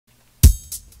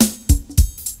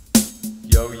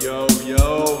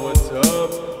Yo, what's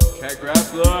up?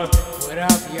 Catgrappler. What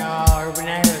up, y'all?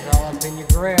 Urbanators all up in your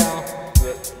grill.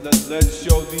 Let's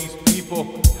show these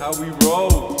people how we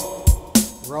roll.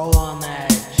 Roll on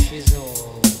that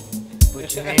chisel,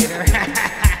 Butchinator.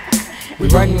 We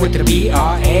run with the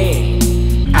B-R-A,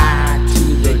 I to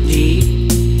the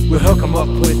D. We hook 'em up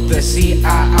with the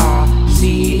C-I-R-C-L-E.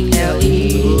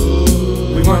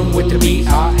 We run with the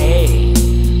B-R-A,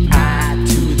 I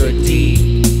to the D.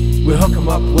 We hook 'em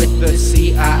up with the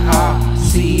C-I-R-C-L-E.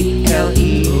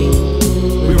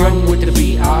 We run with the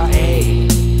B-R-A,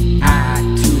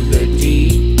 I to the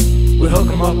D. We hook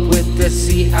 'em up with the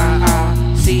C-I-R-C-L-E.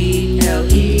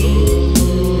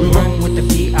 We run with the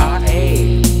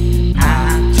B-R-A,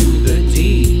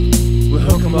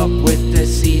 hook 'em up with the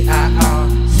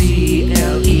C-I-R-C-L-E.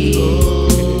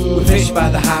 We fish by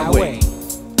the highway,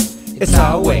 it's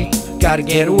our way, gotta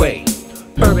get away.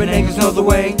 Urban anglers know the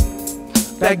way,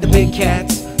 bag the big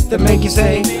cats that make you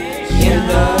say, in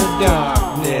the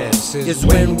darkness is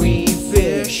when we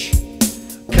fish,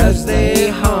 'cause they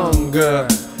hunger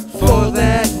for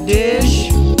that dish.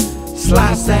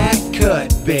 Slice that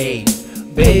cut bait,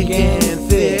 big and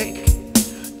thick,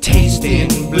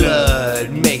 tasting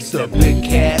blood makes the big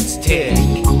cats tick.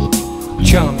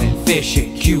 Chum it, fish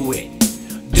it, cue it,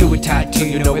 do it tight till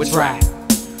you know it's right.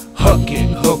 Hook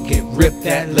it, rip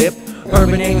that lip,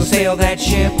 urban anglers sail that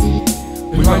ship.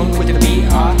 We run with the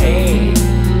B-R-A,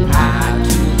 I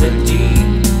to the D.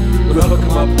 We hook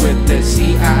 'em up with the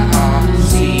C-I-R-C-L-E.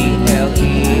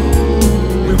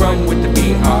 We run with the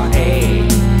B-R-A,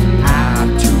 I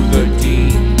to the D.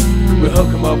 We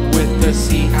hook 'em up with the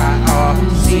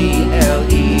C-I-R-C-L-E.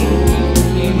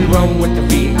 We run with the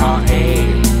B-R-A,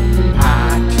 I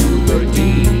to the D.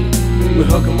 We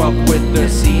hook 'em up with the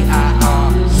C-I-R-C-L-E.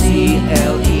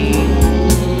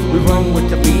 We run with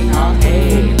the B-R-A,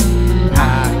 I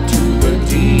to the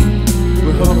D.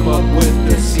 We hook 'em up with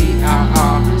the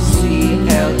C-I-R-C-L-E.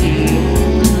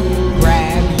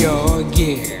 Grab your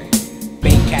gear,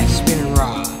 bait catch spinning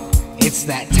rod, it's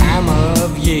that time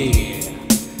of year.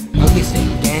 Ugly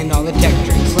stick and all the tech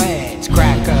tricks, let's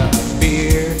crack a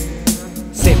beer.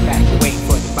 Sit back and wait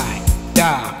for the bite,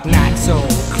 dark, not so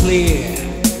clear.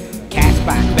 Cats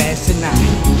bite best at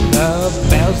night, the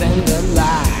bells and the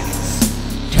lights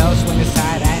tell us when it's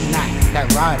tight at night,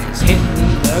 that rod is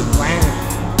hitting the ground.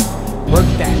 Work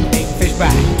that big fish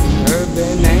bite,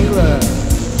 urban anglers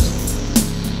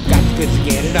got the goods to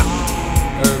get it on.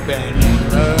 Urban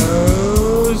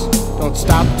anglers, don't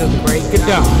stop till the break of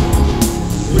dawn.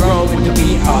 We roll with the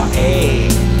B-R-A,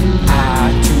 I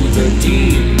to the D.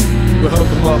 We hook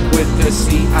 'em up with the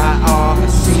C-I-R-C-L-E.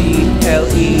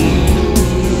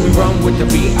 We run with the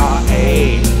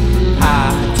B-R-A, I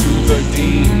to the D.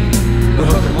 We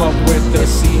hook 'em up with the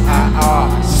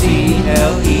C-I-R-C-L-E.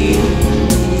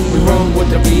 We run with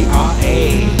the B-R-A,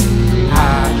 I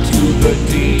to the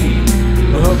D.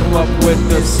 We hook 'em up with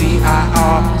the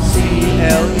C-I-R-C-L-E.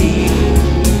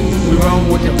 We run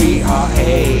with the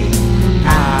B-R-A, I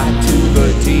to the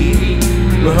D.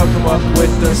 We hook 'em up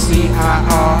with the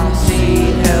C-I-R-C-L-E.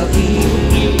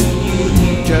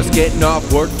 Just getting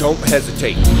off work, don't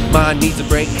hesitate. Mind needs a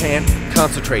break, can't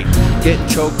concentrate. Getting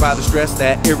choked by the stress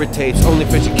that irritates. Only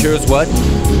fishing cures what?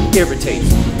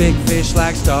 Irritates. Big fish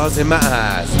like stars in my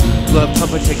eyes. Blood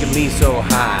pumping, taking me so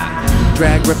high.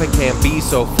 Drag ripping, can't be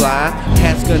so fly.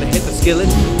 Cat's gonna hit the skillet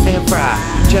and fry.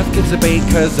 Jeff gets the bait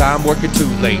 'cause I'm working too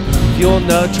late. Fuel in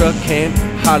the truck, can't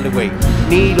hardly wait.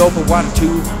 Need open water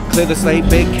to clear the slate.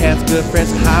 Big cats, good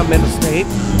friends, high mental state.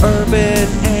 Urban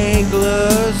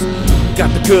anglers got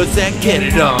the goods that get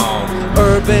it on.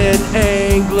 Urban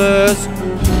anglers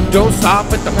don't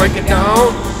stop at the break of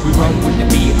dawn. We run with the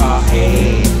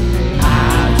B-R-A,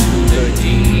 I to the D.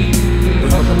 We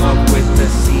hook 'em up with the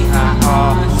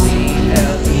C-I-R-C-L-E.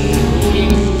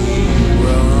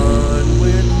 Run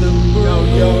with the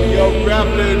yo,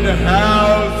 Grappler in the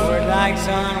house. We're like,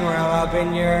 son, we're all up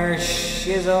in your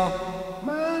shizzle.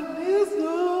 My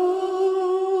nizzle.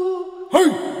 Hey!